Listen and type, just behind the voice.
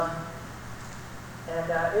And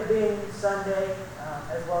it being Sunday,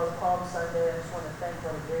 as well as Palm Sunday, I just want to thank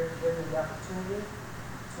Brother Gary for giving me the opportunity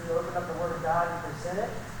to open up the Word of God and present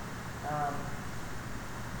it.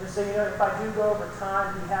 Just so you know, if I do go over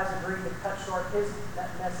time, he has agreed to cut short his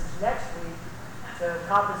message next week to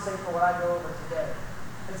compensate for what I go over today.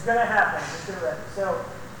 It's going to happen. Just get ready. So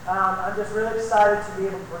I'm just really excited to be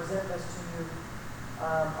able to present this to you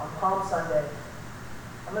on Palm Sunday.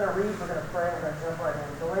 I'm going to read, we're going to pray, we're going to jump right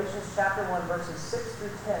in. Galatians chapter 1, verses 6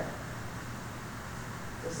 through 10.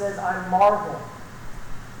 It says, I marvel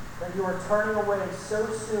that you are turning away so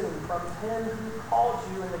soon from him who called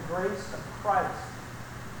you in the grace of Christ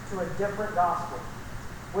to a different gospel,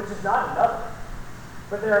 which is not another.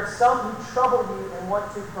 But there are some who trouble you and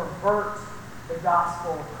want to pervert the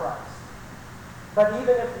gospel of Christ. But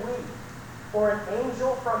even if we, or an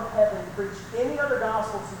angel from heaven, preach any other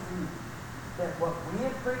gospel to you than what we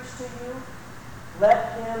have preached to you,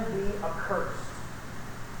 let him be accursed.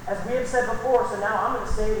 As we have said before, so now I'm going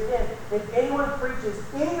to say it again. If anyone preaches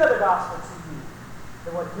any other gospel to you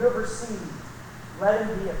than what you have received, let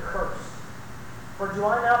him be accursed. For do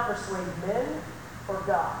I now persuade men or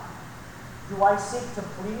God? Do I seek to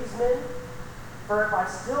please men? For if I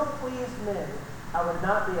still pleased men, I would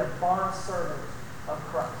not be a bondservant of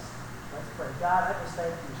Christ. Let's pray. God, I just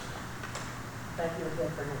thank you. Thank you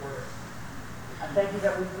again for your word. I thank you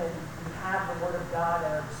that we have the Word of God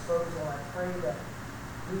at our disposal. I pray that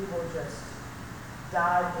we will just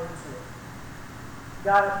dive into it.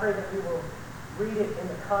 God, I pray that we will read it in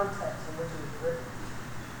the context in which it is written.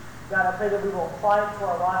 God, I pray that we will apply it to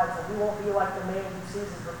our lives, and we won't be like the man who sees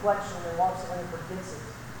his reflection and walks away and forgets it.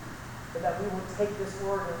 But that we will take this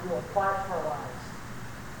word and we will apply it to our lives.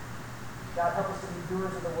 God, help us to be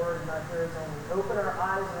doers of the word and not hearers only. Open our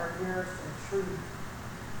eyes and our ears to the truth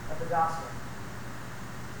of the gospel.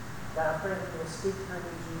 God, I pray that you will speak through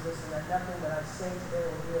me, Jesus, and that nothing that I say today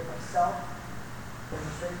will be of myself, but will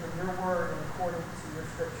be straight from your word and according to your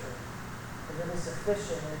scripture. Because it is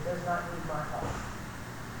sufficient and it does not need my help.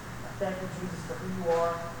 I thank you, Jesus, for who you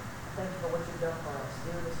are. I thank you for what you've done for us.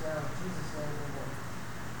 Do this now in Jesus' name, amen.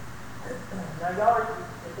 Now,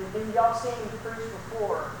 y'all seen me preach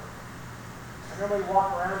before. I normally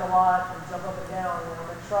walk around a lot and jump up and down, and I'm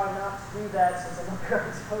going to try not to do that since I'm up here on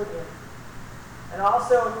this podium. And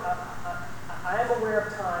also, I am aware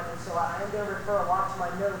of time, and so I am going to refer a lot to my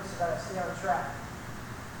notes so that I stay on track.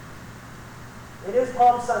 It is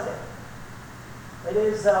Palm Sunday. It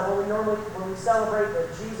is when we celebrate the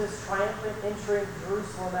Jesus triumphant entry into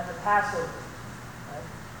Jerusalem at the Passover.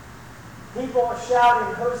 Right? People are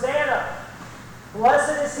shouting, Hosanna!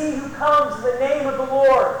 Blessed is he who comes in the name of the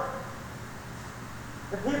Lord.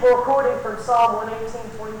 The people are quoting from Psalm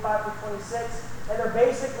 118, 25 through 26. And they're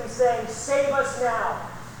basically saying, save us now.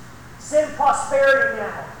 Send prosperity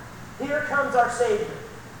now. Here comes our Savior.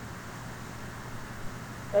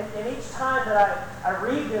 And each time that I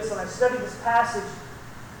read this and I study this passage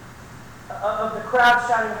of the crowd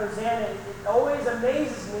shouting Hosanna, it always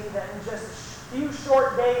amazes me that in just a few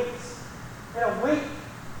short days, in a week,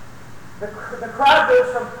 the crowd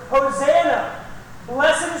goes from Hosanna,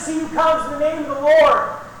 blessed is he who comes in the name of the Lord,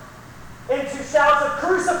 into shouts of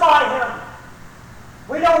crucify him.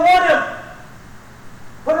 We don't want him.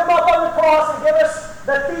 Put him up on the cross and give us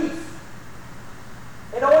the thief.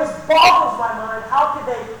 It always boggles my mind. How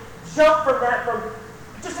could they jump from that from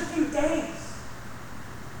just a few days?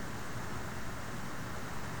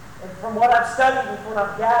 And from what I've studied and from what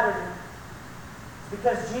I've gathered, it's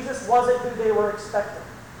because Jesus wasn't who they were expecting.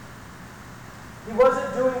 He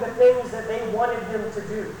wasn't doing the things that they wanted him to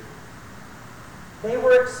do. They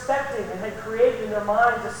were expecting and had created in their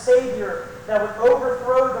minds a Savior that would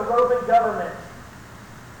overthrow the Roman government.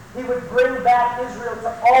 He would bring back Israel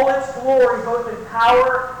to all its glory, both in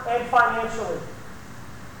power and financially.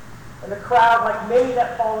 And the crowd, like many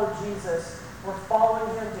that followed Jesus, were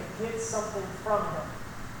following him to get something from him.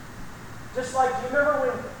 Just like, do you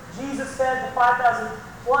remember when Jesus fed the 5,000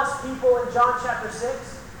 plus people in John chapter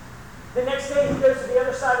 6? The next day he goes to the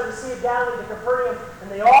other side of the Sea of Galilee to Capernaum,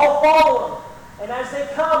 and they all follow him. And as they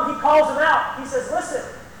come, he calls them out. He says, listen,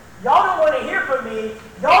 y'all don't want to hear from me.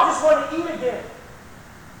 Y'all just want to eat again.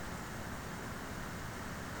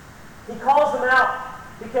 He calls them out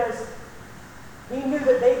because he knew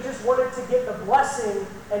that they just wanted to get the blessing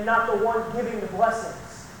and not the one giving the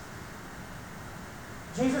blessings.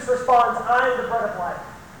 Jesus responds, I am the bread of life.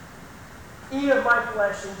 Eat of my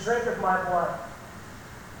flesh and drink of my blood.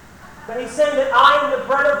 But he's saying that I am the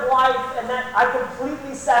bread of life and that I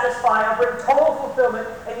completely satisfy. I bring total fulfillment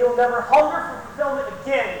and you'll never hunger for fulfillment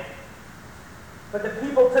again. But the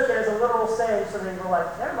people took it as a literal saying, so they were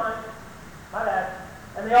like, never mind, my bad.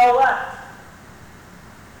 And they all left.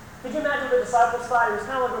 Could you imagine what the disciples thought? It was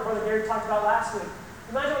kind of like what Brother Gary talked about last week.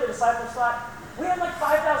 Imagine what the disciples thought. We had like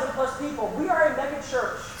 5,000 plus people. We are a mega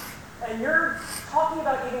church. And you're talking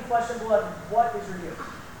about eating flesh and blood. What is your deal?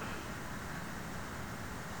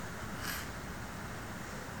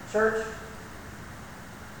 Church,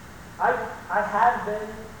 I have been,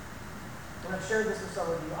 and I've shared this with some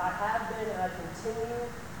of you, I have been and I continue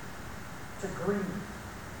to grieve.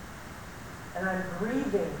 And I'm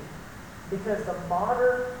grieving because the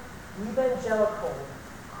modern evangelical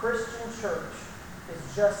Christian church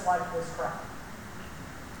is just like this crowd.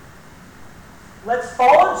 Let's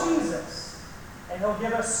follow Jesus, and he'll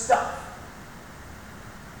give us stuff.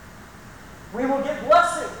 We will get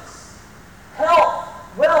blessings, health,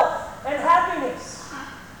 wealth, and happiness.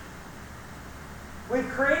 We've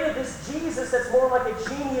created this Jesus that's more like a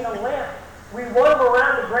genie in a lamp. We want him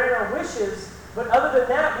around to grant our wishes, but other than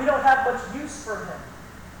that, we don't have much use for him.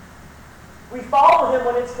 We follow him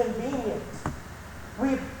when it's convenient.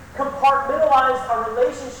 We've compartmentalized our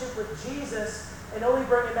relationship with Jesus and only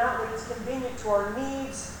bring him out when it's convenient to our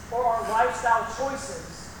needs or our lifestyle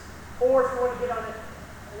choices, or if you want to get on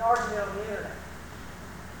an argument on the internet.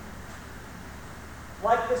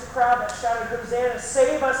 Like this crowd that shouted, Hosanna,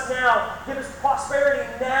 save us now, give us prosperity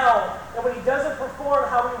now. And when he doesn't perform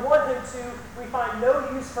how we want him to, we find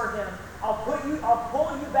no use for him. I'll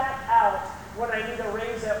pull you back out when I need a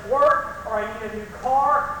raise at work, or I need a new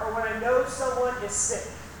car, or when I know someone is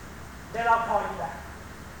sick. Then I'll call you back.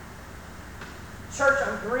 Church,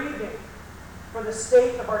 I'm grieving for the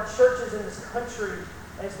state of our churches in this country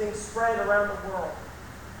as being spread around the world.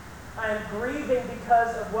 I am grieving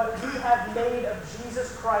because of what we have made of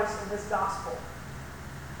Jesus Christ and his gospel.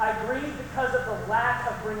 I grieve because of the lack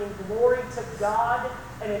of bringing glory to God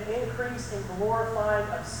and an increase in glorifying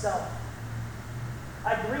of self.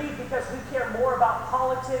 I grieve because we care more about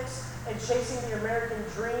politics and chasing the American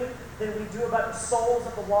dream than we do about the souls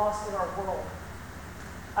of the lost in our world.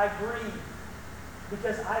 I grieve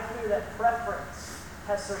because I fear that preference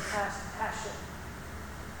has surpassed passion.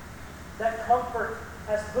 That comfort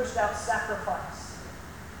has pushed out sacrifice.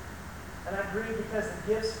 And I grieve because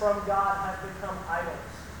the gifts from God have become idols.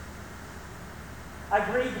 I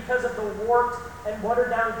grieve because of the warped and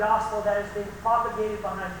watered-down gospel that is being propagated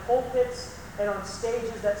behind pulpits and on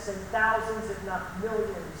stages that send thousands, if not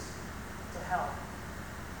millions, to hell.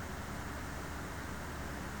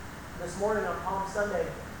 This morning on Palm Sunday,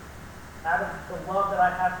 out of the love that I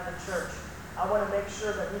have for the church, I want to make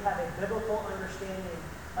sure that we have a biblical understanding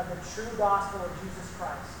of the true gospel of Jesus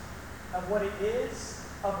Christ, of what it is,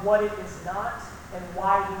 of what it is not, and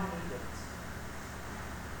why we need it.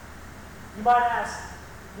 You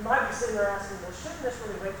might be sitting there asking, well, shouldn't this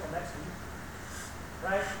really wait till next week?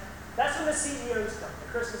 Right? That's when the CEOs come,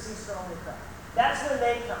 the Christmas Easter only come. That's when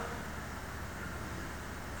they come.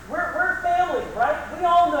 We're family, right? We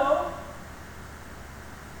all know.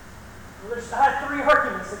 I had 3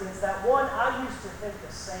 arguments against that. One, I used to think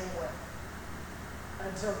the same way.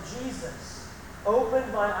 Until Jesus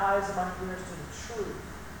opened my eyes and my ears to the truth,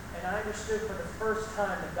 and I understood for the first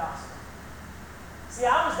time the gospel. See,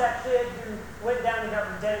 I was that kid who went down and got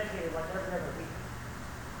rededicated like every other week.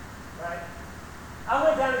 Right? I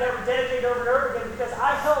went down and got rededicated over and over again because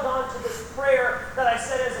I held on to this prayer that I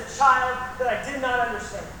said as a child that I did not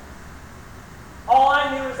understand. All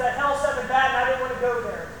I knew was that hell sounded bad and I didn't want to go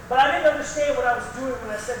there. But I didn't understand what I was doing when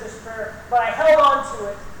I said this prayer. But I held on to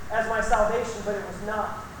it as my salvation, but it was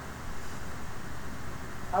not.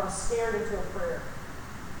 I was scared into a prayer.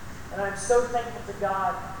 And I'm so thankful to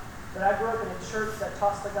God that I grew up in a church that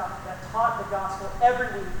taught the gospel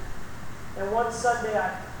every week. And one Sunday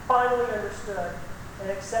I finally understood and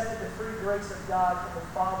accepted the free grace of God from the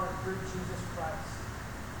Father through Jesus Christ.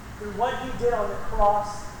 Through what he did on the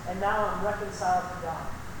cross, and now I'm reconciled to God.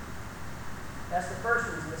 That's the first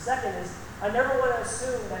reason. The second is, I never want to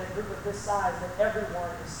assume that a group of this size that everyone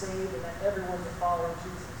is saved and that everyone's a follower of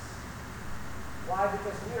Jesus. Why?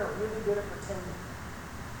 Because we are really good at pretending.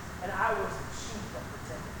 And I was the chief of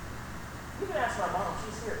pretending. You can ask my mom.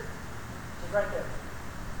 She's here. She's right there.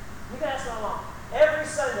 You can ask my mom. Every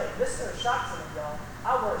Sunday, this is going to shock some of y'all,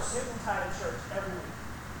 I wear a suit and tie to church every week.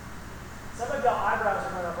 Some of y'all eyebrows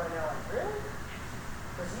are going up right now like, really?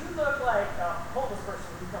 Because you look like a homeless person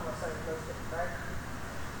when you come on Sunday those days, right?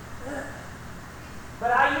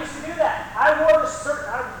 But I used to do that. I wore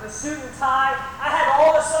the suit and tie. I had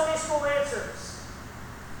all the Sunday school answers.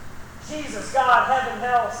 Jesus, God, heaven,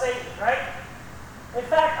 hell, Satan, right? In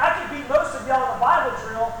fact, I could beat most of y'all in the Bible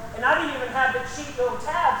drill, and I didn't even have the cheat little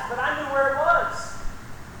tabs, but I knew where it was.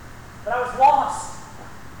 But I was lost.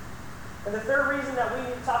 And the third reason that we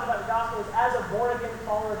need to talk about the gospel is as a born-again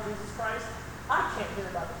follower of Jesus Christ, I can't hear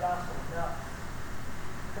about the gospel enough.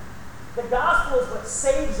 The gospel is what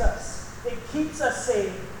saves us. It keeps us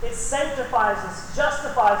saved. It sanctifies us,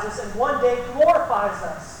 justifies us, and one day glorifies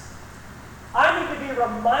us. I need to be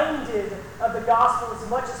reminded of the gospel as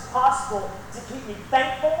much as possible to keep me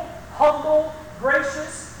thankful, humble,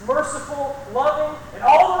 gracious, merciful, loving, and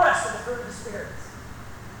all the rest of the fruit of the Spirit.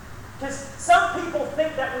 Because some people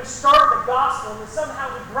think that we start the gospel and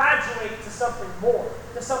somehow we graduate to something more,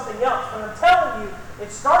 to something else. But I'm telling you,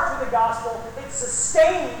 it starts with the gospel, it's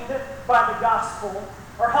sustained by the gospel,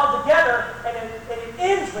 or held together, and it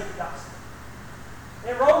ends with the gospel.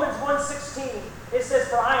 In Romans 1:16, it says,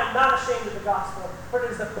 "For I am not ashamed of the gospel, for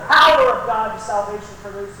it is the power of God to salvation for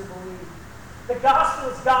those who believe." The gospel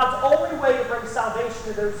is God's only way to bring salvation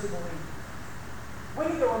to those who believe. We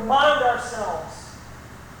need to remind ourselves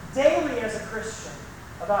daily as a Christian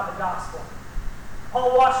about the gospel.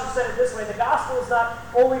 Paul Washer said it this way: the gospel is not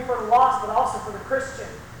only for the lost, but also for the Christian.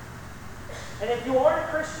 And if you aren't a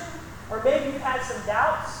Christian, or maybe you've had some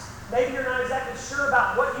doubts, maybe you're not exactly sure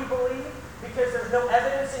about what you believe because there's no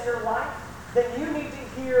evidence in your life, then you need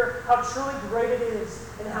to hear how truly great it is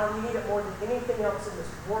and how we need it more than anything else in this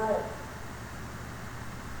world.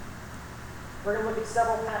 We're going to look at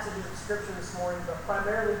several passages of Scripture this morning, but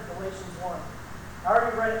primarily Galatians 1. I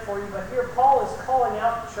already read it for you, but here Paul is calling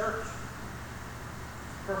out the church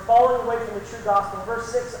for falling away from the true gospel.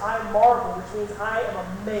 Verse 6, "I marvel," which means I am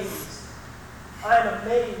amazed. I am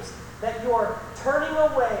amazed that you are turning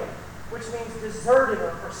away, which means deserting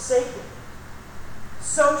or forsaking,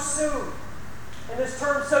 so soon. And this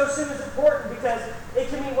term "so soon" is important because it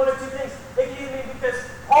can mean one of two things. It can either mean because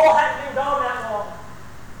Paul hadn't been gone that long,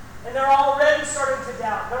 and they're already starting to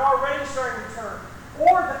doubt. They're already starting to turn.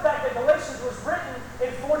 Or the fact that Galatians was written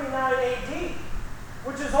in 49 AD,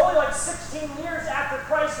 which is only like 16 years after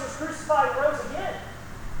Christ was crucified and rose again.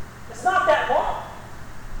 It's not that long.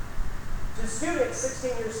 To students,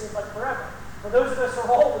 16 years seems like forever. For those of us who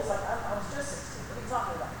are old, it's like, I was just 16. What are you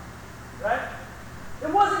talking about? Right? It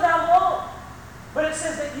wasn't that long. But it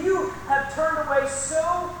says that you have turned away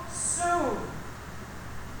so soon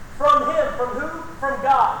from Him. From who? From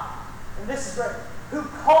God. And this is great. Who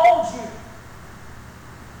called you.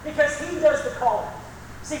 Because He does the calling.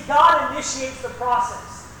 See, God initiates the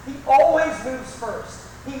process. He always moves first.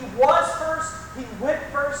 He was first, He went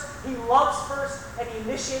first, He loves first, and He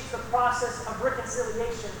initiates the process of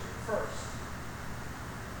reconciliation first.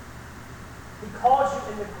 He calls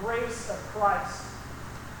you in the grace of Christ.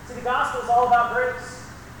 See, the gospel is all about grace.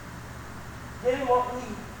 Getting what we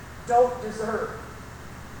don't deserve.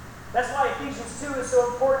 That's why Ephesians 2 is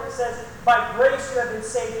so important. It says, "By grace you have been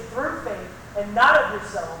saved through faith, and not of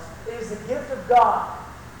yourselves. It is the gift of God."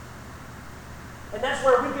 And that's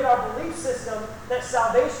where we get our belief system that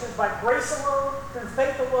salvation is by grace alone, through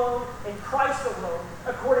faith alone, in Christ alone,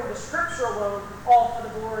 according to Scripture alone, all for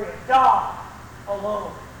the glory of God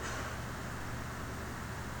alone.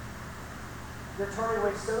 You're turning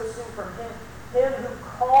away so soon from Him who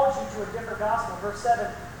calls you to a different gospel. Verse 7,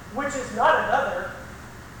 which is not another,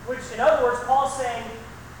 which in other words, Paul's saying,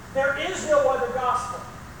 there is no other gospel.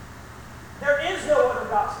 There is no other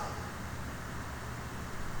gospel.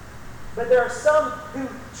 But there are some who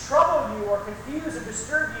trouble you or confuse or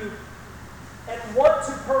disturb you and want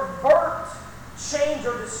to pervert, change,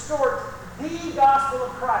 or distort the gospel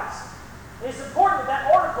of Christ. And it's important that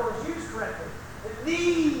that article is used correctly.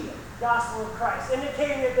 The gospel of Christ,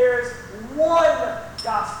 indicating that there is one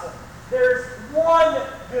gospel. There's one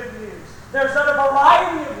good news. There's not a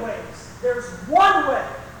variety of ways. There's one way.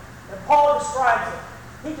 And Paul describes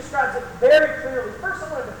it. He describes it very clearly. First,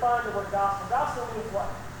 I want to define the word gospel. Gospel means what?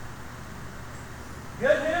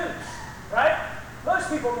 Good news, right? Most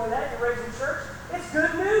people know that. You're raised in church. It's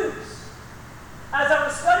good news. As I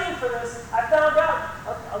was studying for this, I found out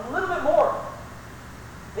a little bit more.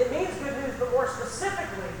 It means good news, but more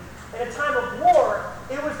specifically, in a time of war,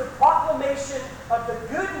 it was the proclamation of the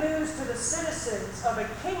good news to the citizens of a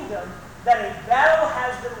kingdom that a battle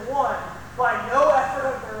has been won by no effort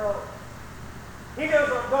of their own. He knows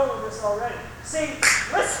where I'm going with this already. See,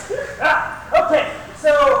 listen. Okay,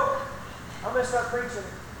 so I'm going to start preaching.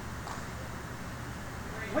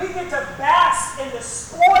 We get to bask in the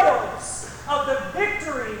spoils of the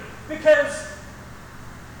victory because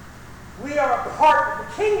we are a part of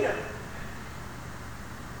the kingdom.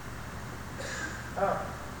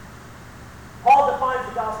 Paul defines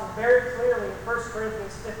the gospel very clearly in 1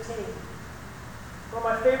 Corinthians 15. One of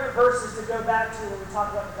my favorite verses to go back to when we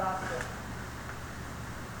talk about the gospel.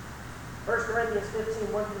 1 Corinthians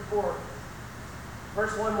 15, 1 through 4.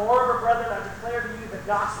 Verse 1, moreover, brethren, I declare to you the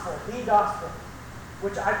gospel,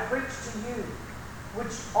 which I preached to you,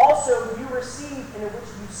 which also you received and in which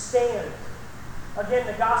you stand. Again,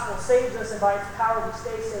 the gospel saves us, and by its power we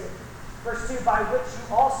stay saved. Verse 2, by which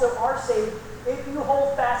you also are saved, if you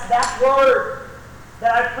hold fast that word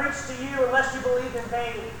that I preached to you, unless you believed in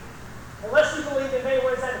vain. Unless you believed in vain,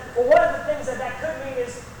 what is that? Well, one of the things that could mean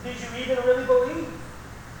is, did you even really believe?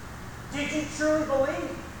 Did you truly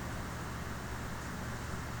believe?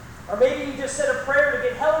 Or maybe you just said a prayer to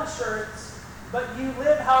get health insurance, but you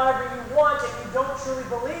live however you want and you don't truly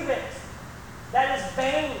believe it. That is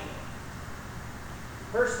vain.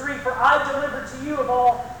 Verse 3, for I delivered to you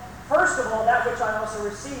first of all, that which I also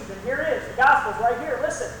received. And here it is, the gospel's right here.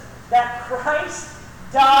 Listen, that Christ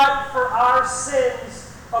died for our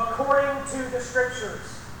sins according to the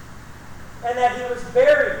Scriptures, and that he was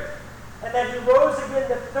buried, and that he rose again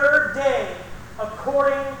the third day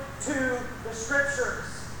according to the Scriptures.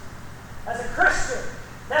 As a Christian,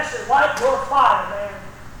 that should light your fire, man.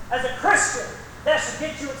 As a Christian, that should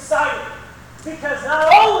get you excited. Because not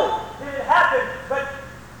only did it happen, but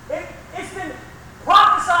it's been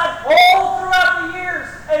prophesied all throughout the years,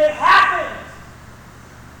 and it happened.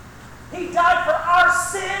 He died for our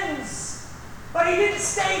sins, but he didn't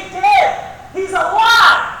stay dead. He's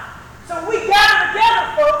alive. So we gather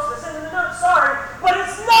together, folks. Listen to the note, sorry, but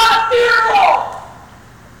it's not a funeral.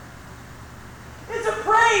 It's a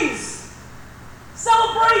praise,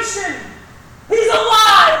 celebration. He's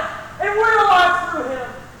alive, and we're alive through him.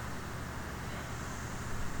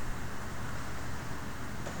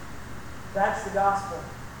 That's the gospel.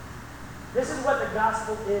 This is what the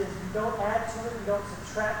gospel is. You don't add to it. You don't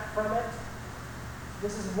subtract from it.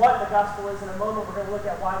 This is what the gospel is. In a moment, we're going to look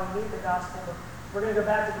at why we need the gospel. But we're going to go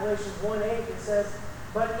back to Galatians 1:8. It says,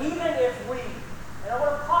 but even if we, and I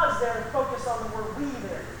want to pause there and focus on the word we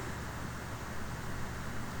there.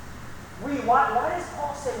 We, why does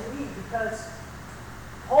Paul say we? Because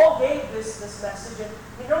Paul gave this message, and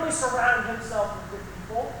he normally surrounded himself with good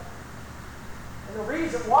people. And the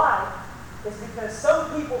reason why is because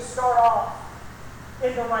some people start off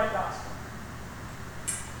in the right gospel.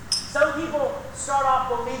 Some people start off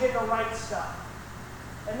believing the right stuff.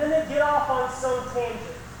 And then they get off on some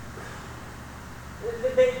tangent.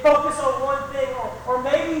 They focus on one thing, or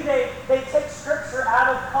maybe they take Scripture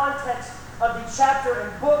out of context of the chapter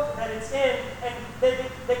and book that it's in, and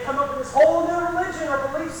they come up with this whole new religion or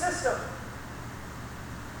belief system.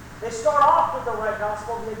 They start off with the right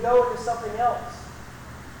gospel, and they go into something else.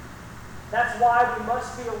 That's why we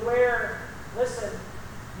must be aware, listen,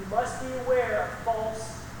 you must be aware of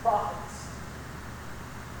false prophets.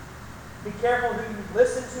 Be careful who you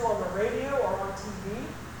listen to on the radio or on TV.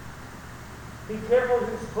 Be careful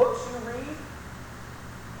whose books you read.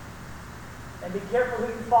 And be careful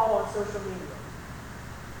who you follow on social media.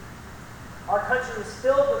 Our country is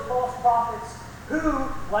filled with false prophets who,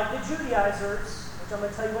 like the Judaizers, which I'm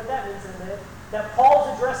going to tell you what that means in a minute, that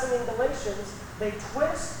Paul's addressing in Galatians, they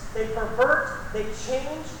twist, they pervert, they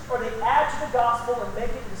change, or they add to the gospel and make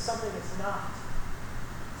it into something it's not.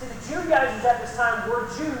 See, the Judaizers at this time were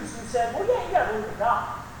Jews who said, well, yeah, you got to believe in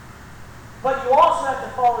God. But you also have to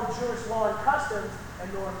follow Jewish law and customs,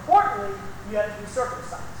 and more importantly, you have to be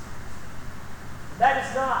circumcised. That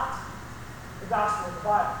is not the gospel of the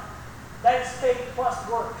Bible. That is faith plus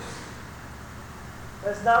works.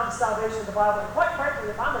 That is not the salvation of the Bible. And quite frankly,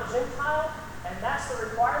 if I'm a Gentile and that's the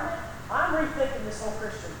requirement, I'm rethinking this whole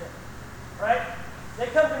Christian thing. Right? They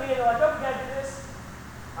come to me and they're like, oh, we got to do this.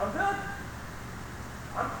 I'm good.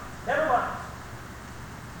 Never mind.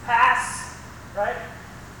 Pass. Right?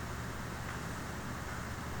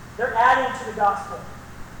 They're adding to the gospel.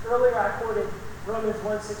 Earlier I quoted Romans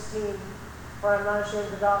 1:16, for I'm not ashamed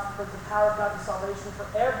of the gospel, for it's the power of God to salvation for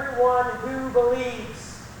everyone who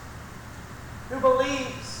believes. Who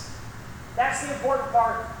believes. That's the important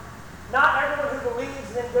part. Not everyone who believes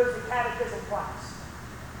and then goes to catechism class.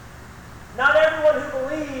 Not everyone who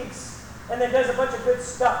believes and then does a bunch of good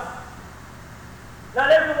stuff. Not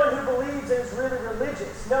everyone who believes and is really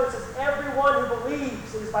religious. No, it says everyone who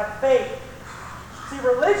believes is by faith. See,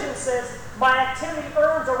 religion says my activity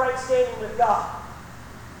earns a right standing with God.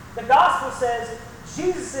 The gospel says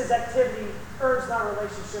Jesus' activity earns my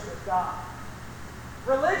relationship with God.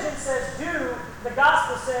 Religion says do, the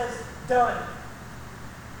gospel says done.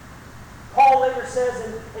 Paul later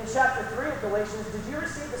says in chapter 3 of Galatians, did you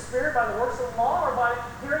receive the Spirit by the works of the law or by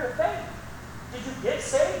hearing of faith? Did you get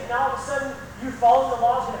saved and now all of a sudden you following the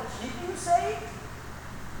law is going to keep you saved?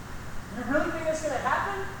 You really think that's going to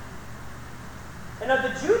happen? And of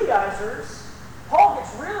the Judaizers, Paul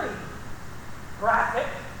gets really graphic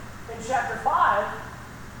in chapter 5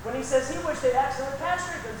 when he says he wished they'd accidentally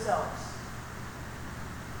castrate themselves.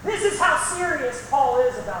 This is how serious Paul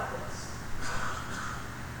is about this.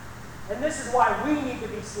 And this is why we need to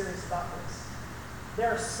be serious about this.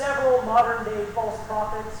 There are several modern-day false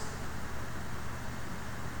prophets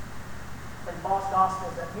and false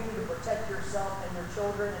gospels that you need to protect yourself and your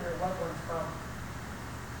children and your loved ones from.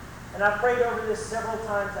 And I've prayed over this several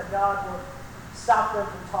times that God will stop them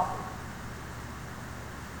from talking.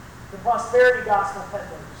 The prosperity gospel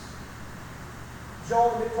peddlers,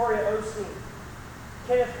 Joel and Victoria Osteen,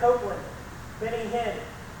 Kenneth Copeland, Benny Hinn,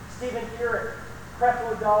 Stephen Furek,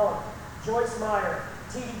 Creflo Dollar, Joyce Meyer,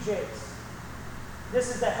 T.D. Jakes.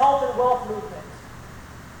 This is the health and wealth movement,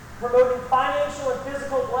 promoting financial and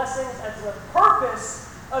physical blessings as the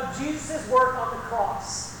purpose of Jesus' work on the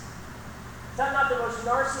cross. Is that not the most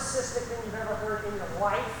narcissistic thing you've ever heard in your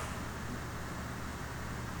life?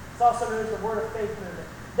 It's also known as the Word of Faith movement.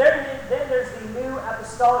 Then there's the New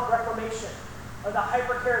Apostolic Reformation, or the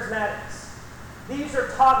Hypercharismatics. These are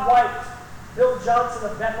Todd White, Bill Johnson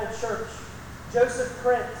of Bethel Church, Joseph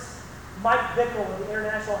Prince, Mike Bickle of the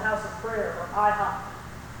International House of Prayer, or IHOP.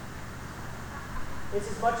 It's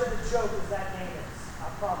as much of a joke as that name is, I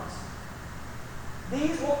promise.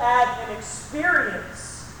 These will add an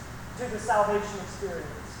experience to the salvation experience.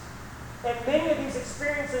 And many of these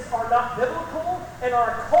experiences are not biblical and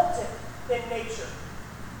are occultic in nature.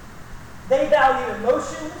 They value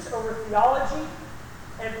emotions over theology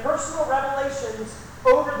and personal revelations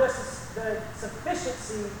over the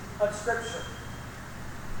sufficiency of Scripture.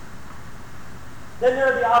 Then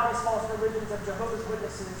there are the obvious false religions of Jehovah's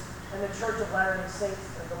Witnesses and the Church of Latter-day Saints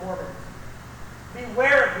and the Mormons.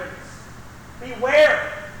 Beware of these.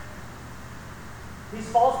 Beware. These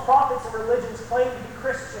false prophets and religions claim to be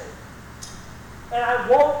Christian. And I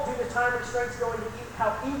won't, due to time restraints, go into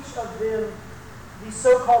how each of them, these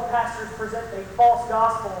so-called pastors, present a false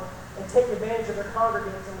gospel and take advantage of their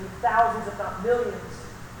congregants and lead thousands, if not millions,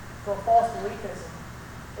 to a false beliefism.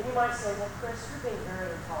 And you might say, well, Chris, you're being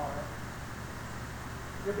very intolerant.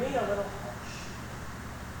 You're being a little harsh.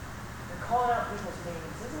 You're calling out people's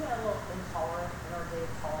names. Isn't that a little intolerant in our day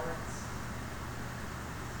of tolerance?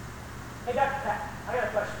 Hey, Dr. Pat, I got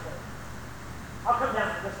a question for you. I'll come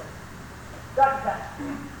down to this one. Dr. Pat,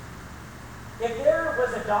 if there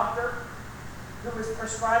was a doctor who was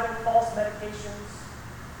prescribing false medications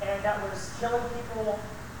and that was killing people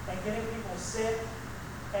and getting people sick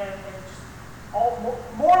and just all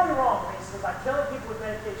morally wrong, basically, by killing people with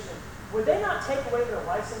medication, would they not take away their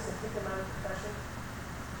license and kick them out of the profession?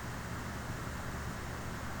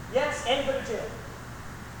 Yes, and go to jail.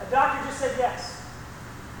 A doctor just said yes.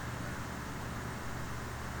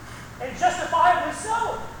 And justifiably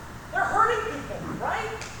so. They're hurting people,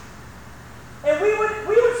 right? And we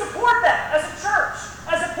would support that as a church,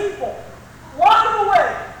 as a people. Lock them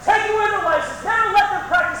away. Take away their license. Never let them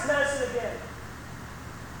practice medicine again.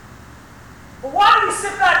 But why do we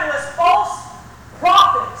sit back and let false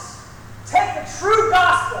prophets take the true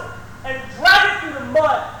gospel and drag it through the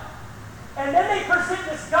mud? And then they present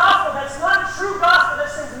this gospel that's not a true gospel that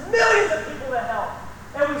sends millions of people to hell.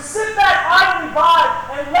 And we sit back idly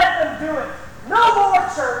by and let them do it. No more,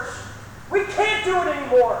 church. We can't do it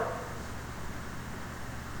anymore.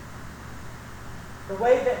 The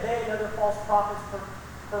way that they and other false prophets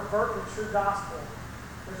pervert the true gospel,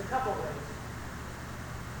 there's a couple of ways.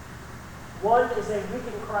 One is they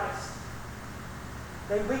weaken Christ.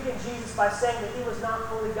 They weaken Jesus by saying that he was not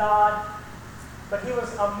fully God, but he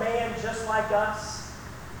was a man just like us,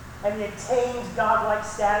 and he attained God-like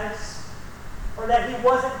status, or that he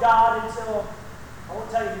wasn't God until, I won't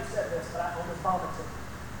tell you who said this, but I almost vomited,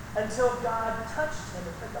 until God touched him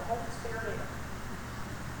and put the Holy Spirit in him.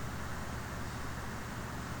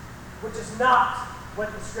 Which is not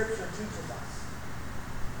what the Scripture teaches us.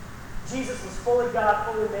 Jesus was fully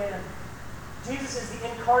God, fully man. Jesus is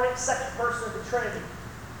the incarnate second person of the Trinity.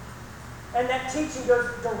 And that teaching goes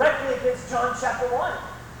directly against John chapter 1.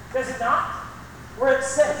 Does it not? Where it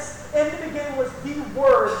says, in the beginning was the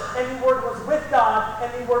Word, and the Word was with God, and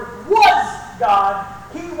the Word was God.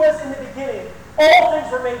 He was in the beginning. All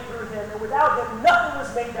things were made through him, and without him nothing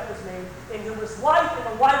was made that was made. In him was life, and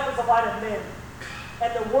the life was the light of men.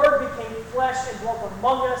 And the Word became flesh and dwelt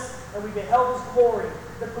among us, and we beheld his glory,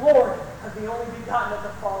 the glory of the only begotten of the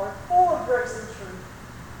Father, full of grace and truth.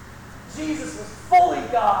 Jesus was fully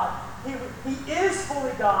God. He is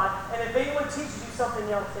fully God, and if anyone teaches you something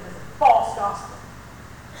else, it is a false gospel.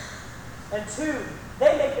 And two,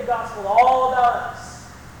 they make the gospel all about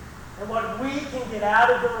us and what we can get out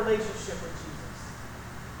of the relationship with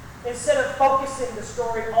Jesus. Instead of focusing the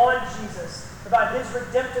story on Jesus, about his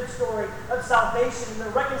redemptive story of salvation and the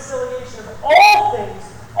reconciliation of all things,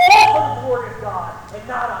 all for the glory of God and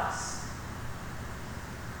not us.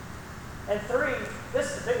 And three,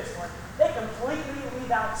 this is the biggest one, They completely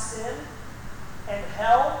leave out sin and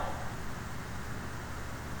hell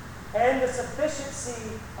and the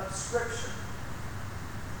sufficiency of Scripture.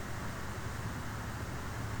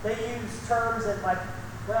 They use terms that like,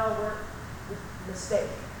 well, we're mistake.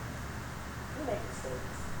 We make mistakes.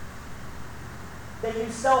 They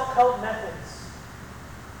use self-help methods.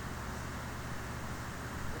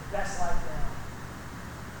 The best life now.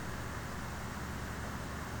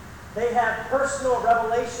 They have personal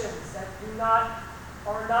revelations that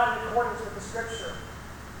are not in accordance with the Scripture.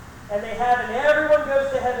 And they have an everyone goes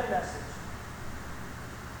to heaven message.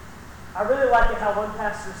 I really like it how one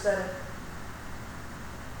pastor said it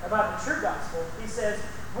about the true gospel. He says,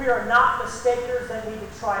 we are not mistakers that need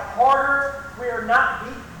to try harder. We are not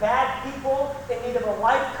bad people in need of a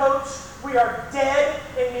life coach. We are dead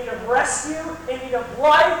in need of rescue, in need of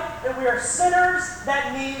life, and we are sinners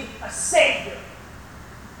that need a Savior.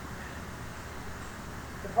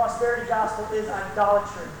 The prosperity gospel is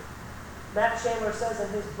idolatry. Matt Chandler says in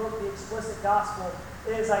his book, The Explicit Gospel,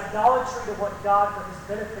 it is idolatry to want God for his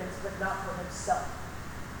benefits, but not for himself.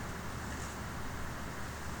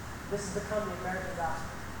 This has become the American gospel.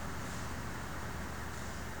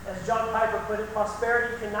 As John Piper put it,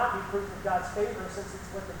 prosperity cannot be proof of God's favor since it's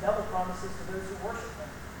what the devil promises to those who worship him.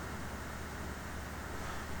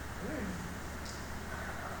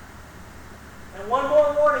 And one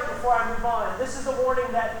more warning before I move on. This is a warning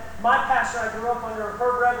that my pastor I grew up under,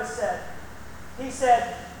 Herb Revis, said. He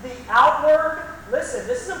said, the outward, listen,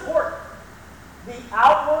 this is important. The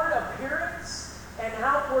outward appearance and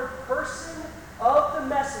outward person of the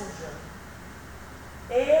messenger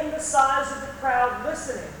and the size of the crowd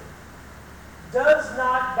listening does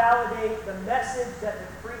not validate the message that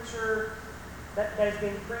the preacher, that is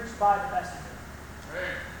being preached by the messenger.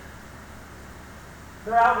 Right.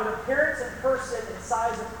 Their outward appearance and person and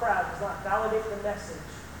size of crowd does not validate the message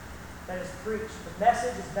that is preached. The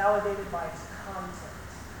message is validated by its content.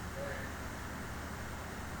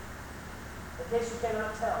 In case you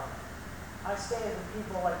cannot tell, I stand with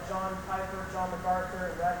people like John Piper, John MacArthur,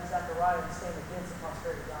 and Ravi Zachariah and stand against the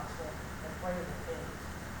prosperity gospel and pray with the king.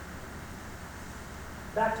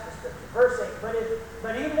 Back to the scripture. Verse 8.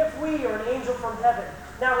 But even if we are an angel from heaven.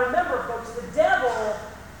 Now remember, folks, the devil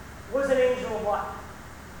was an angel of light.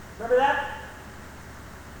 Remember that?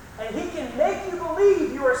 And he can make you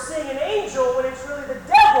believe you are seeing an angel when it's really the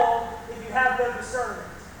devil if you have no discernment.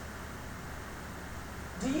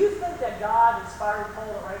 Do you think that God inspired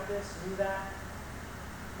Paul to write this, knew that?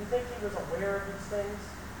 Do you think he was aware of these things?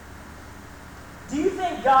 Do you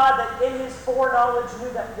think God, that in his foreknowledge,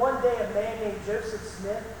 knew that one day a man named Joseph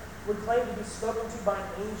Smith would claim to be spoken to by an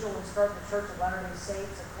angel and start the Church of Latter-day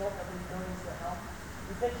Saints, a cult that leads millions to hell?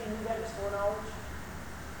 Do you think he knew that in his foreknowledge?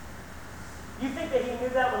 You think that he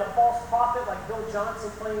knew that when a false prophet like Bill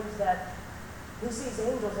Johnson claims that he sees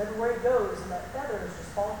angels everywhere he goes and that feathers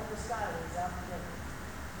just fall from the sky when he's out together?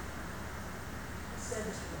 He said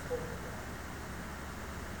this from the Holy Spirit.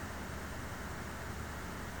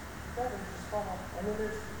 Feathers just fall. And then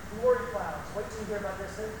there's glory clouds. Wait till you hear about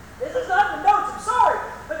this. This is not in the notes, I'm sorry.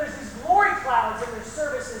 But there's these glory clouds in their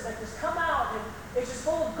services that just come out and it's just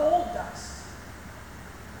full of gold dust.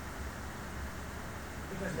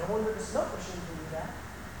 Because no one with a smoke machine can do that.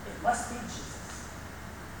 It must be Jesus.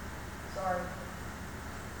 Sorry.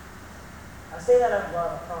 I say that out of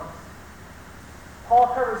love, I promise. Paul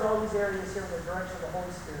covers all these areas here with the direction of the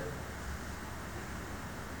Holy Spirit.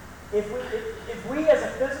 If we as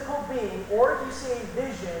a physical being, or if you see a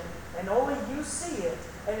vision, and only you see it,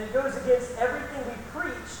 and it goes against everything we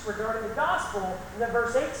preached regarding the gospel, and then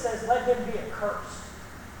verse 8 says, let him be accursed.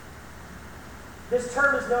 This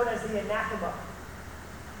term is known as the anathema.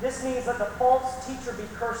 This means let the false teacher be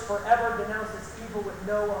cursed forever, denounced as evil with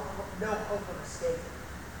no hope of escape.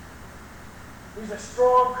 These are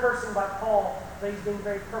strong cursing by Paul, but he's being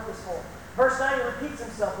very purposeful. Verse 9, he repeats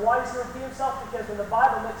himself. Why does he repeat himself? Because when the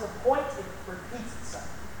Bible makes a point, it repeats itself.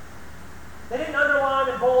 They didn't underline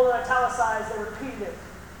and bold and italicize, they repeated it.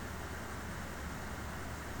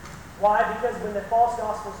 Why? Because when the false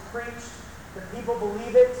gospel is preached, the people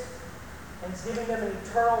believe it, and it's giving them an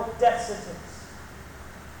eternal death sentence.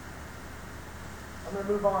 I'm going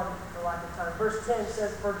to move on for lack of time. Verse 10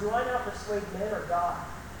 says, for do I now persuade men or God?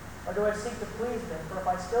 Or do I seek to please men? For if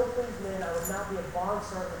I still please men, I would not be a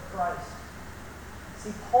bondservant of Christ.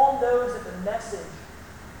 See, Paul knows that the message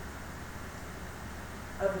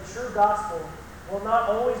of the true gospel will not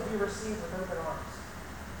always be received with open arms.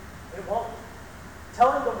 It won't.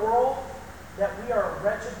 Telling the world that we are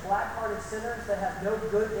wretched, black-hearted sinners that have no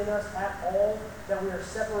good in us at all, that we are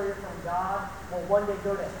separated from God, will one day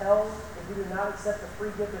go to hell if who do not accept the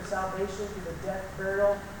free gift of salvation through the death,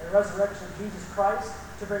 burial, and resurrection of Jesus Christ,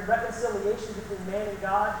 to bring reconciliation between man and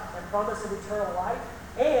God and promise of eternal life,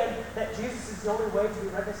 and that Jesus is the only way to be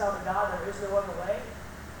reconciled to God, there is no other way.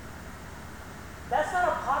 That's not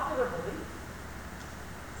a popular belief.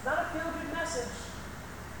 It's not a feel-good message.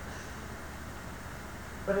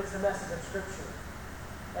 But it's the message of Scripture.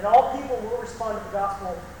 And all people will respond to the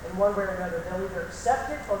gospel in one way or another. They'll either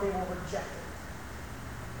accept it or they will reject it.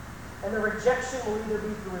 And the rejection will either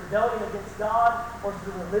be through rebellion against God or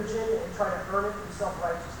through religion and trying to earn it through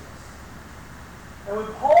self-righteousness. And when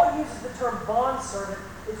Paul uses the term bondservant,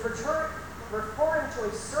 it's referring to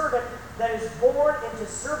a servant that is born into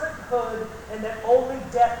servanthood and that only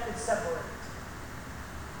death can separate.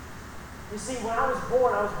 You see, when I was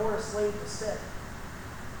born a slave to sin.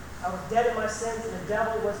 I was dead in my sins, and the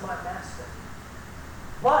devil was my master.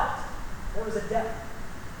 But there was a death.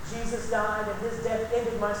 Jesus died, and his death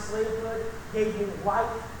ended my slavehood, gave me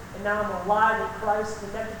life, and now I'm alive in Christ,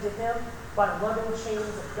 connected to him by loving chains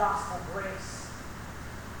of gospel grace.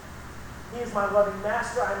 He is my loving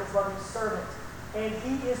master, I am his loving servant, and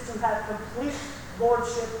he is to have complete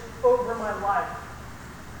lordship over my life.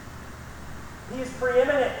 He is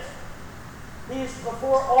preeminent. He is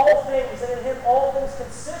before all things, and in him all things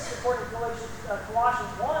consist, according to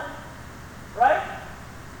Colossians 1. Right?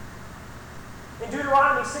 In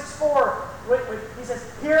Deuteronomy 6:4, he says,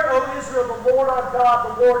 "Hear, O Israel, the Lord our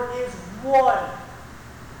God, the Lord is one."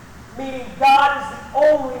 Meaning God is the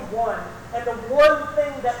only one, and the one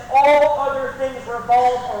thing that all other things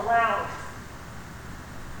revolve around.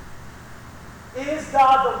 Is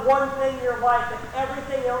God the one thing in your life that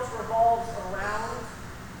everything else revolves around?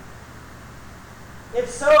 If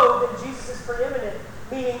so, then Jesus is preeminent,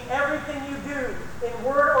 meaning everything you do, in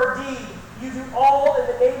word or deed, you do all in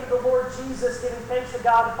the name of the Lord Jesus, giving thanks to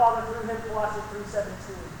God the Father through him, Colossians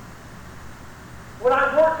 3:17. When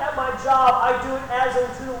I work at my job, I do it as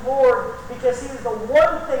unto the Lord, because he is the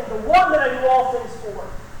one thing, the one that I do all things for.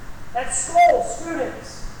 At school,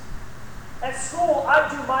 students, at school, I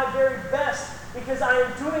do my very best, because I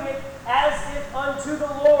am doing it as if unto the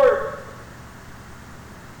Lord.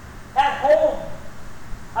 At home,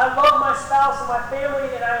 I love my spouse and my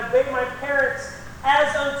family, and I obey my parents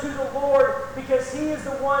as unto the Lord, because he is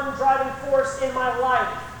the one driving force in my life.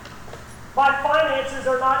 My finances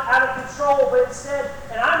are not out of control, but instead,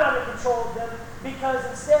 and I'm not in control of them, because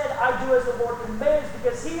instead I do as the Lord commands,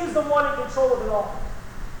 because he is the one in control of it all.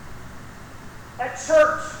 At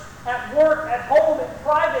church, at work, at home, in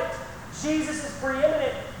private, Jesus is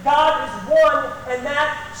preeminent. God is one, and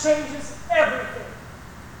that changes everything.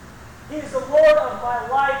 He is the Lord of my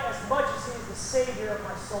life as much as he is the Savior of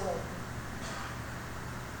my soul.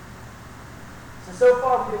 So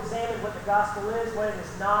far we've examined what the gospel is, what it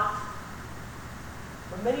is not.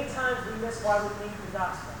 But many times we miss why we need the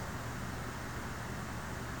gospel.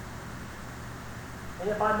 And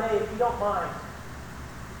if I may, if you don't mind,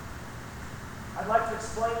 I'd like to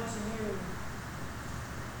explain to you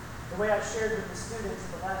the way I shared with the students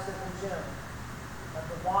at the last open gym of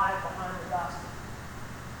the why behind the gospel.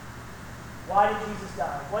 Why did Jesus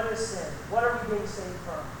die? What is sin? What are we being saved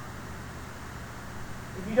from?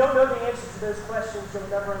 If you don't know the answer to those questions,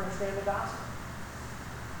 you'll never understand the gospel.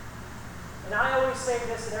 And I always say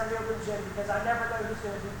this at every open gym because I never know who's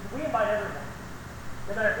going to be. We invite everyone.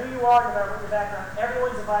 No matter who you are, no matter what your background,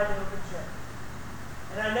 everyone's invited to open gym.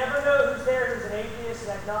 And I never know who's there who's an atheist,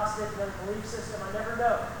 an agnostic, another belief system. I never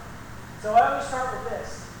know. So I always start with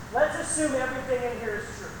this. Let's assume everything in here is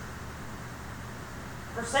true.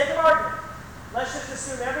 For sake of argument, let's just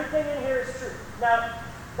assume everything in here is true. Now,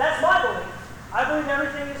 that's my belief. I believe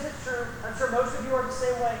everything isn't true. I'm sure most of you are the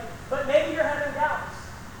same way. But maybe you're having doubts.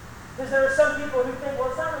 Because there are some people who think, well,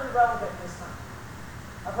 it's not really relevant this time.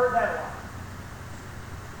 I've heard that a lot.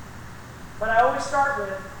 But I always start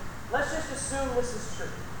with, let's just assume this is true.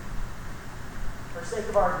 For sake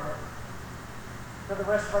of argument. For the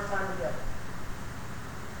rest of our time together.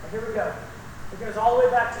 And here we go. It goes all the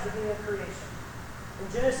way back to the beginning of creation. In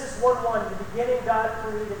Genesis 1:1, in the beginning God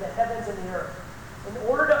created the heavens and the earth. In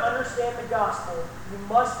order to understand the gospel, you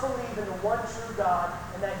must believe in the one true God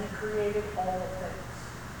and that he created all things.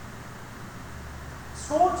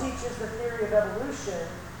 School teaches the theory of evolution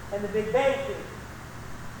and the Big Bang Theory,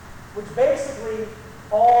 which basically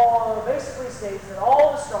states that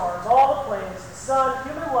all the stars, all the planets, the sun,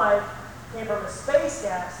 human life came from a space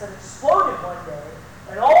gas that exploded one day,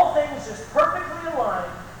 and all things just perfectly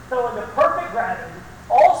aligned, fell into perfect gravity.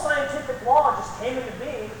 All scientific law just came into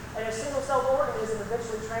being, and a single-celled organism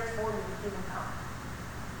eventually transformed into humankind.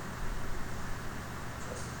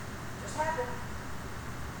 Just happened.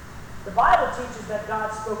 The Bible teaches that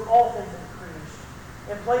God spoke all things into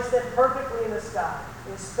and placed them perfectly in the sky,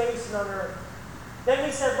 in space and on earth. Then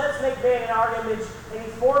he said, let's make man in our image, and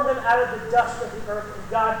he formed them out of the dust of the earth, and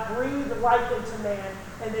God breathed life into man,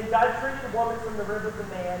 and then God created woman from the rib of the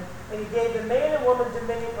man, and he gave the man and woman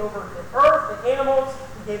dominion over the earth, the animals,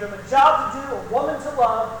 he gave them a job to do, a woman to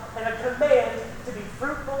love, and a command to be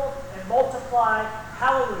fruitful and multiply.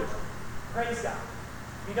 Hallelujah. Praise God.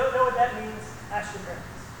 If you don't know what that means, ask your parents.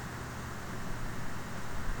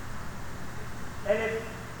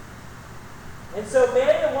 And so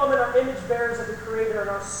man and woman are image bearers of the Creator, and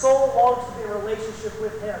our soul longs to be in a relationship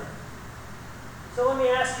with Him. So let me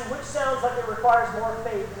ask you, which sounds like it requires more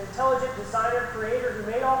faith? An intelligent designer, creator who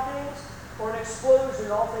made all things, or an explosion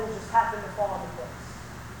and all things just happen to fall into place?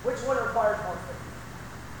 Which one requires more faith?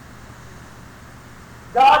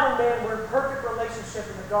 God and man were in perfect relationship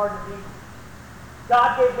in the Garden of Eden.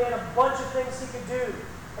 God gave man a bunch of things he could do,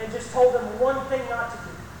 and just told him one thing not to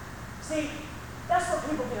do. See, that's where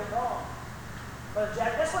people get it wrong. Brother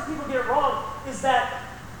Jack, that's where people get it wrong, is that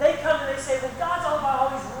they come and they say, well, God's all about all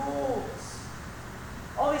these rules.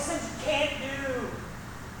 All these things you can't do.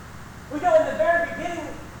 We know in the very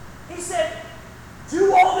beginning, he said,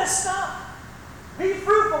 do all this stuff. Be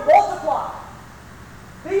fruitful, multiply.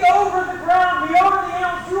 Be over the ground, be over the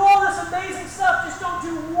animals, do all this amazing stuff. Just don't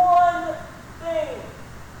do one thing.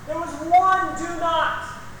 There was one do not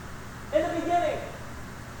in the beginning.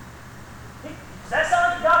 Does that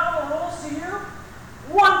sound like God full of rules to you?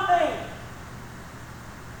 One thing.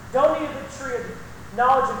 Don't eat of the tree of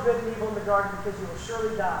knowledge of good and evil in the garden, because you will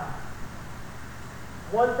surely die.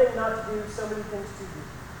 One thing not to do, so many things to do.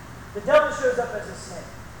 The devil shows up as a snake.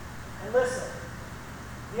 And listen,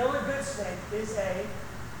 the only good snake is a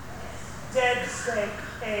dead snake.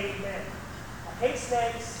 Amen. I hate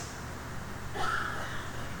snakes.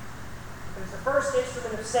 It was the first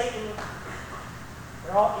instrument of Satan.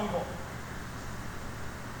 They're all evil.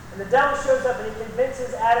 And the devil shows up and he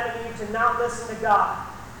convinces Adam and Eve to not listen to God.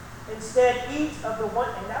 Instead, eat of the one,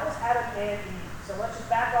 and that was Adam and Eve. So let's just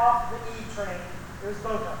back off the Eve train. It was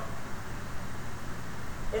both of them.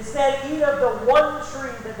 Instead, eat of the one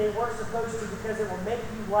tree that they weren't supposed to, because it will make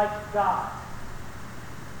you like God.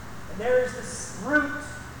 And there is this root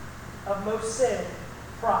of most sin,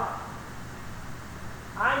 pride.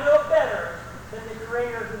 I know better than the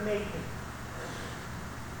Creator who made me.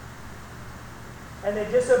 And they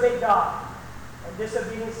disobeyed God. And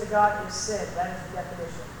disobedience to God is sin. That is the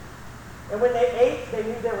definition. And when they ate, they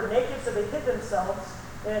knew they were naked, so they hid themselves.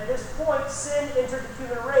 And at this point, sin entered the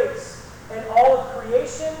human race. And all of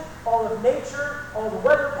creation, all of nature, all the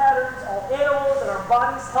weather patterns, all animals, and our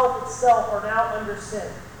body's health itself are now under sin.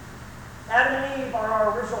 Adam and Eve are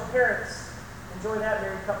our original parents. Enjoy that,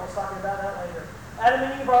 married couples, talking about that later.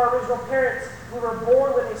 Adam and Eve are our original parents. We were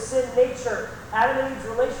born with a sin nature. Adam and Eve's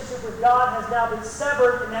relationship with God has now been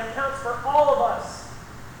severed, and that counts for all of us.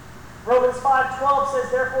 Romans 5:12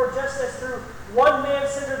 says, therefore, just as through one man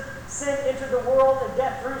sin entered the world, and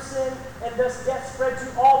death through sin, and thus death spread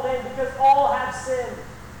to all men, because all have sinned.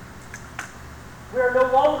 We are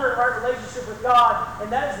no longer in right relationship with God,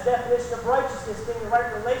 and that is the definition of righteousness, being in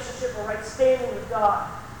right relationship or right standing with God.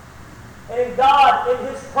 And in God, in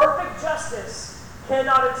His perfect justice,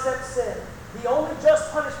 cannot accept sin. The only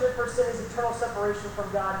just punishment for sin is eternal separation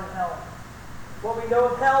from God in hell. What we know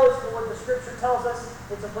of hell is for what the Scripture tells us.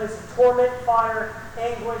 It's a place of torment, fire,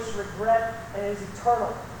 anguish, regret, and it is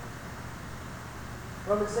eternal.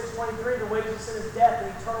 Romans 6:23, the wages of sin is death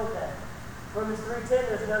and eternal death. Romans 3:10,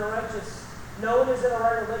 there's none righteous. No one is in a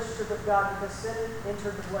right relationship with God because sin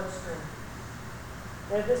entered the bloodstream.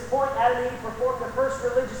 And at this point, Adam and Eve performed the first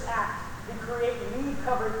religious act to create an Eve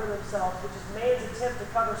covering for themselves, which is man's attempt to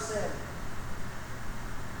cover sin.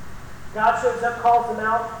 God shows up, calls them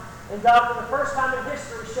out, and God, for the first time in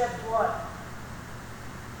history, sheds blood.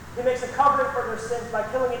 He makes a covering for their sins by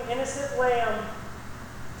killing an innocent lamb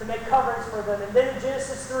to make coverings for them. And then in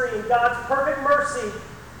Genesis 3, in God's perfect mercy,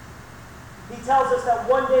 He tells us that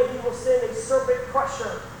one day He will send a serpent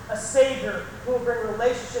crusher, a Savior, who will bring a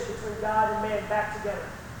relationship between God and man back together.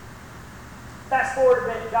 Fast forward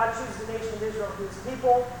a bit, God chooses the nation of Israel to His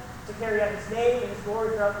people to carry out His name and His glory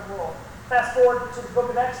throughout the world. Fast forward to the book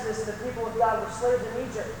of Exodus, and the people of God were slaves in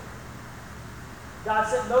Egypt. God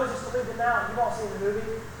sent Moses to lead them out. You've all seen the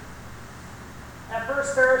movie. At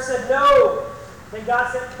first, Pharaoh said no. Then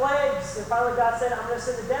God sent plagues. And finally, God said, I'm going to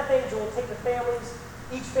send the death angel and take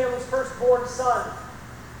each family's firstborn son.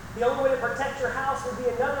 The only way to protect your house would be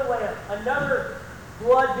another lamb, another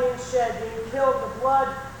blood being shed, being killed, the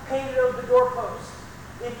blood painted over the doorpost.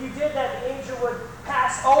 If you did that, the angel would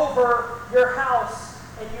pass over your house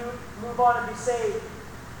and you move on and be saved.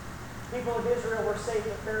 People of Israel were saved,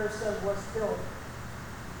 but Pharaoh's son was killed.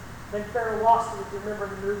 Then Pharaoh lost it, if you remember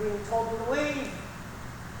in the movie, and he told them to leave.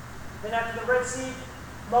 Then after the Red Sea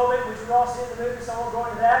moment, which we all see in the movie, so I won't go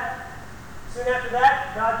into that. Soon after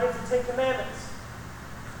that, God gives the Ten Commandments.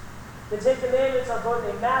 The Ten Commandments are both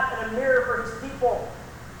a map and a mirror for his people.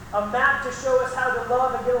 A map to show us how to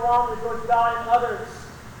love and get along with both God and others.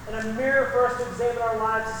 And a mirror for us to examine our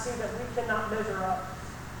lives to see that we cannot measure up.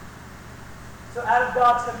 So out of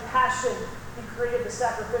God's compassion, he created the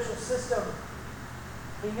sacrificial system.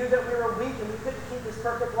 He knew that we were weak and we couldn't keep his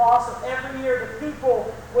perfect law. So every year the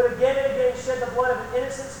people would again and again shed the blood of an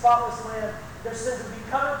innocent, spotless lamb. Their sins would be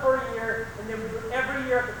covered for a year, and they would do it every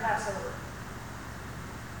year at the Passover.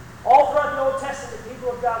 All throughout the Old Testament, the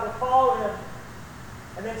people of God would follow him,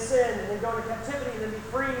 and then sin, and then go into captivity, and then be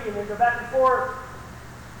free, and then go back and forth.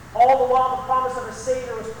 All the while, the promise of a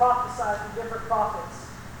Savior was prophesied through different prophets.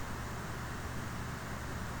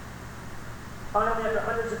 Finally, after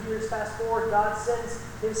hundreds of years fast forward, God sends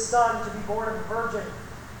his Son to be born of a virgin.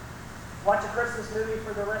 Watch a Christmas movie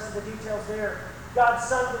for the rest of the details there. God's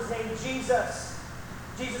Son was named Jesus.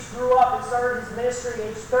 Jesus grew up and started his ministry at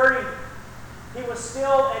age 30. He was he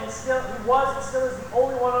was and still is the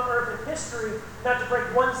only one on earth in history not to break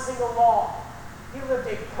one single law. He lived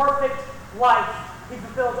a perfect life. He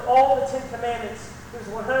fulfilled all the Ten Commandments. He was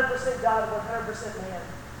 100% God and 100% man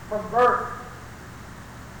from birth.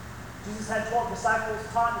 Jesus had 12 disciples,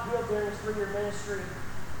 taught and healed during his 3-year ministry.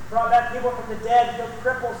 Brought back people from the dead, healed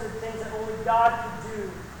cripples, and things that only God could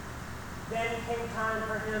do. Then came time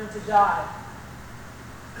for him to die.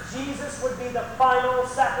 Jesus would be the final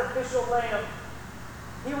sacrificial lamb.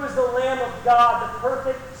 He was the Lamb of God, the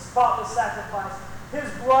perfect, spotless sacrifice. His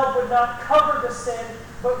blood would not cover the sin,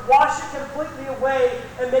 but wash it completely away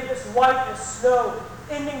and make us white as snow,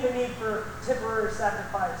 ending the need for temporary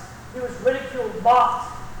sacrifice. He was ridiculed,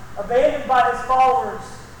 mocked, abandoned by his followers.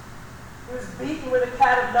 He was beaten with a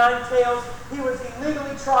cat of 9 tails. He was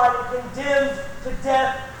illegally tried and condemned to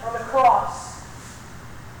death on the cross.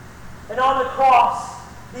 And on the cross,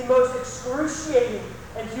 the most excruciating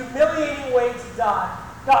and humiliating way to die,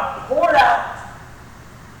 God poured out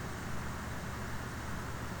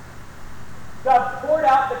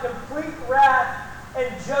the complete wrath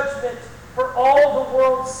and judgment for all the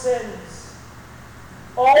world's sins.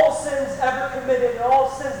 All sins ever committed and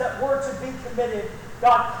all sins that were to be committed.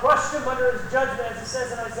 God crushed him under his judgment, as it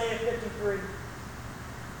says in Isaiah 53.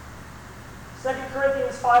 2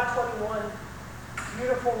 Corinthians 5:21.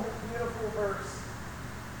 Beautiful, beautiful verse.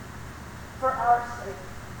 For our sake.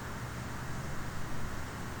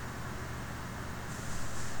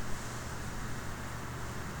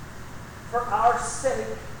 For our sake,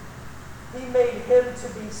 he made him to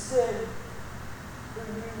be sin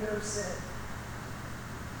who knew no sin,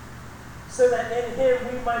 so that in him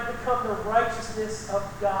we might become the righteousness of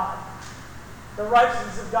God. The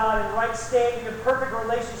righteousness of God and right standing and perfect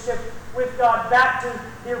relationship with God back to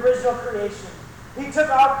the original creation. He took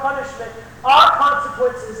our punishment, our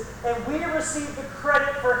consequences, and we received the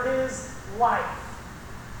credit for his life.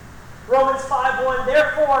 Romans 5:1,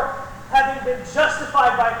 therefore, having been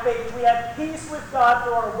justified by faith, we have peace with God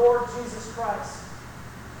through our Lord Jesus Christ.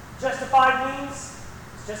 Justified means,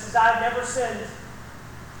 it's just as I have never sinned.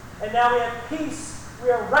 And now we have peace.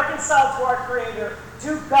 We are reconciled to our Creator,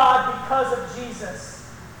 to God because of Jesus.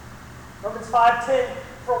 Romans 5:10,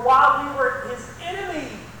 for while we were his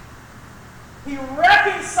enemy, he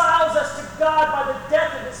reconciles us to God by the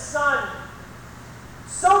death of his Son.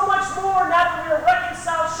 So much more, now that we are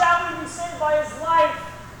reconciled, shall we be saved by his life.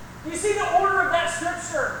 Do you see the order of that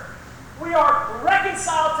scripture? We are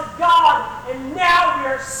reconciled to God, and now we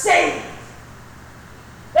are saved.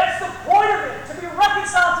 That's the point of it, to be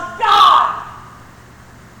reconciled to God.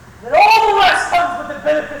 And all the rest comes with the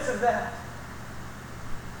benefits of that.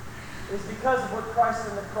 It is because of what Christ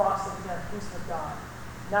did on the cross that we have peace with God.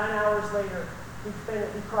 9 hours later, he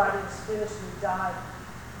cried, it is finished, and he died.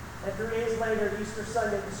 And 3 days later, Easter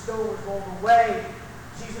Sunday, the stone was rolled away.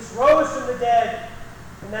 Jesus rose from the dead.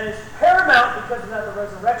 And that is paramount because without the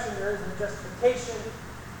resurrection, there is no justification.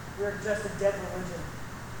 We are just a dead religion.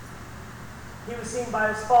 He was seen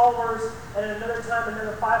by his followers, and at another time,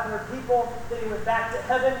 another 500 people. Then he went back to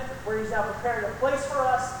heaven, where he's now preparing a place for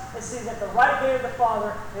us, and sitting at the right hand of the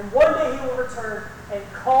Father. And one day he will return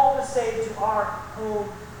and call the saved to our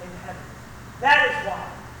home in heaven. That is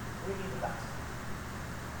why we need the gospel.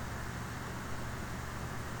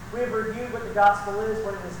 We have reviewed what the gospel is,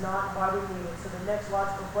 what it is not, and why we need it. So the next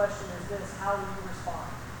logical question is this: how will you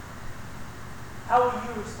respond? How will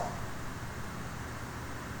you respond?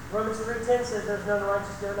 Romans 3:10 says there's none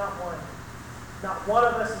righteous, no, not one. Not one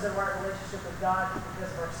of us is in right relationship with God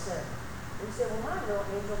because of our sin. And you say, well, my little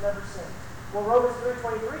angel never sinned. Well, Romans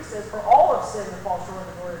 3:23 says, for all have sinned and fall short of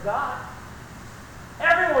the glory of God.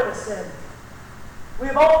 Everyone has sinned. We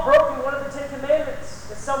have all broken one of the 10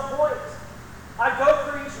 Commandments at some point. I go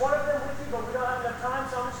through each one of them with you, but we don't have enough time,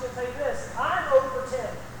 so I'm just going to tell you this. I'm over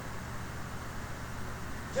 10.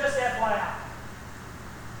 Just FYI.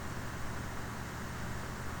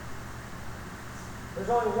 There's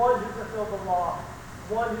only one who fulfilled the law,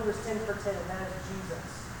 one who was 10 for 10, and that is Jesus.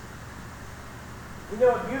 You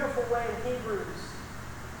know a beautiful way in Hebrews,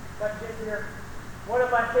 if I can get here, one of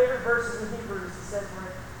my favorite verses in Hebrews, it says where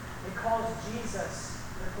it calls Jesus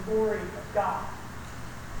the glory of God.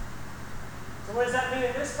 So what does that mean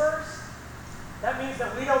in this verse? That means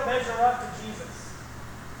that we don't measure up to Jesus.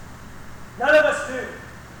 None of us do.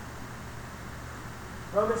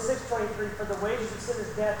 Romans 6:23, for the wages of sin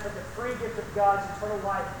is death, but the free gift of God is eternal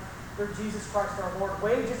life through Jesus Christ our Lord.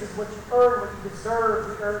 Wages is what you earn, what you deserve.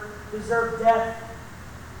 We deserve death.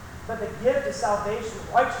 But the gift is salvation,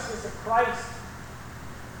 righteousness of Christ.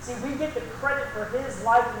 See, we get the credit for his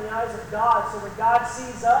life in the eyes of God. So when God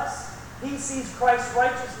sees us, he sees Christ's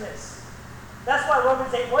righteousness. That's why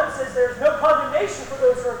Romans 8:1 says there is no condemnation for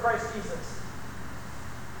those who are in Christ Jesus.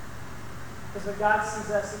 Because when God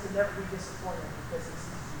sees us, he can never be disappointed because he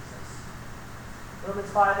sees Jesus.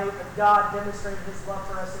 Romans 5:8, but God demonstrated his love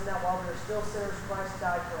for us in that while we were still sinners, Christ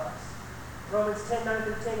died for us. Romans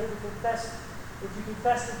 10:9-10, if you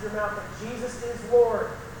confess with your mouth that Jesus is Lord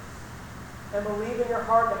and believe in your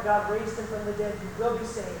heart that God raised him from the dead, you will be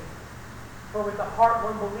saved. For with the heart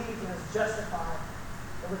one believes and is justified,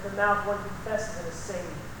 and with the mouth one confesses and is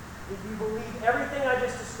saved. If you believe everything I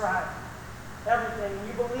just described, everything, and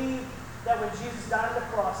you believe that when Jesus died on the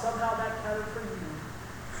cross, somehow that counted for you,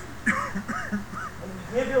 and you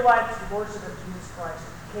give your life to the Lordship of Jesus Christ,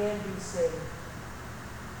 you can be saved.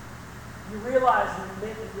 You realize and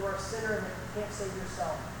admit that you are a sinner and that you can't save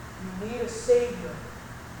yourself. You need a Savior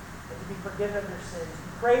and to be forgiven of your sins.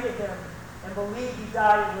 You pray to him and believe he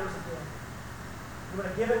died and rose again. You want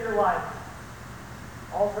to give him your life.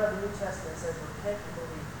 All throughout the New Testament it says, repent and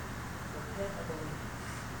believe. Repent and believe.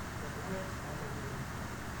 Repent and believe.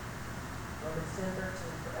 Romans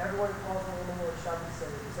 10:13, for everyone who calls on the Lord shall be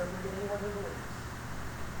saved. Is there going to be anyone who believes?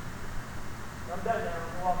 I'm done now.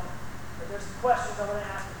 I'm walking. But there's some questions I want to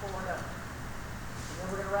ask before we're done. And then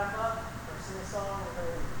we're going to wrap up. We're going to sing a song. We're going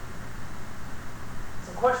to leave.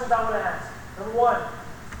 Some questions I want to ask. Number one,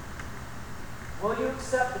 will you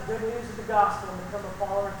accept the good news of the gospel and become a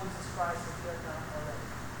follower of Jesus Christ if you have not already?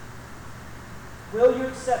 Will you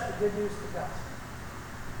accept the good news of the gospel?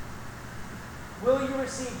 Will you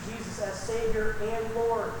receive Jesus as Savior and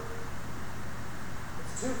Lord?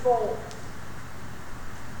 It's twofold.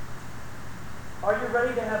 Are you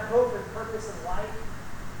ready to have hope and purpose in life?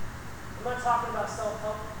 I'm not talking about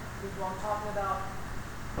self-help people. I'm talking about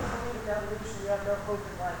if you believe in evolution, you have no hope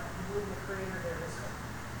in life. If you believe in the Creator, there is hope.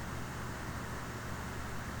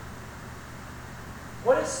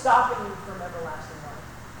 What is stopping you from everlasting life?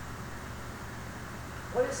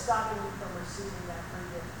 What is stopping you from receiving that free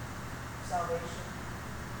gift of salvation?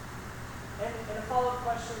 And a follow-up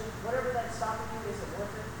question, whatever that's stopping you, is it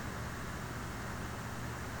worth it?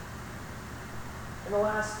 And the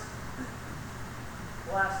last,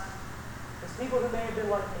 is people who may have been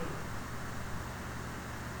like me.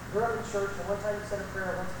 Grew up in church, and one time you said a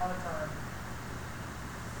prayer once upon a time,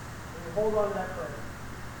 and you hold on to that prayer.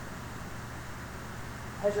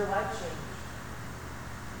 Has your life changed?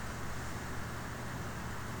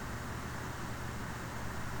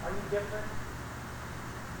 Are you different?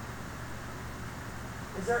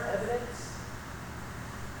 Is there evidence?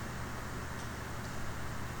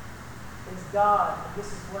 Is God, and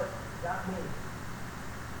this is what got me.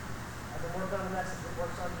 I've been working on a message that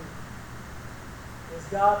works on you. Is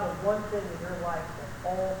God the one thing in your life that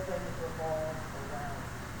all things revolve around?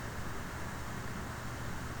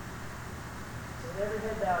 So with every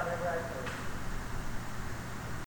head bowed and every eye closed.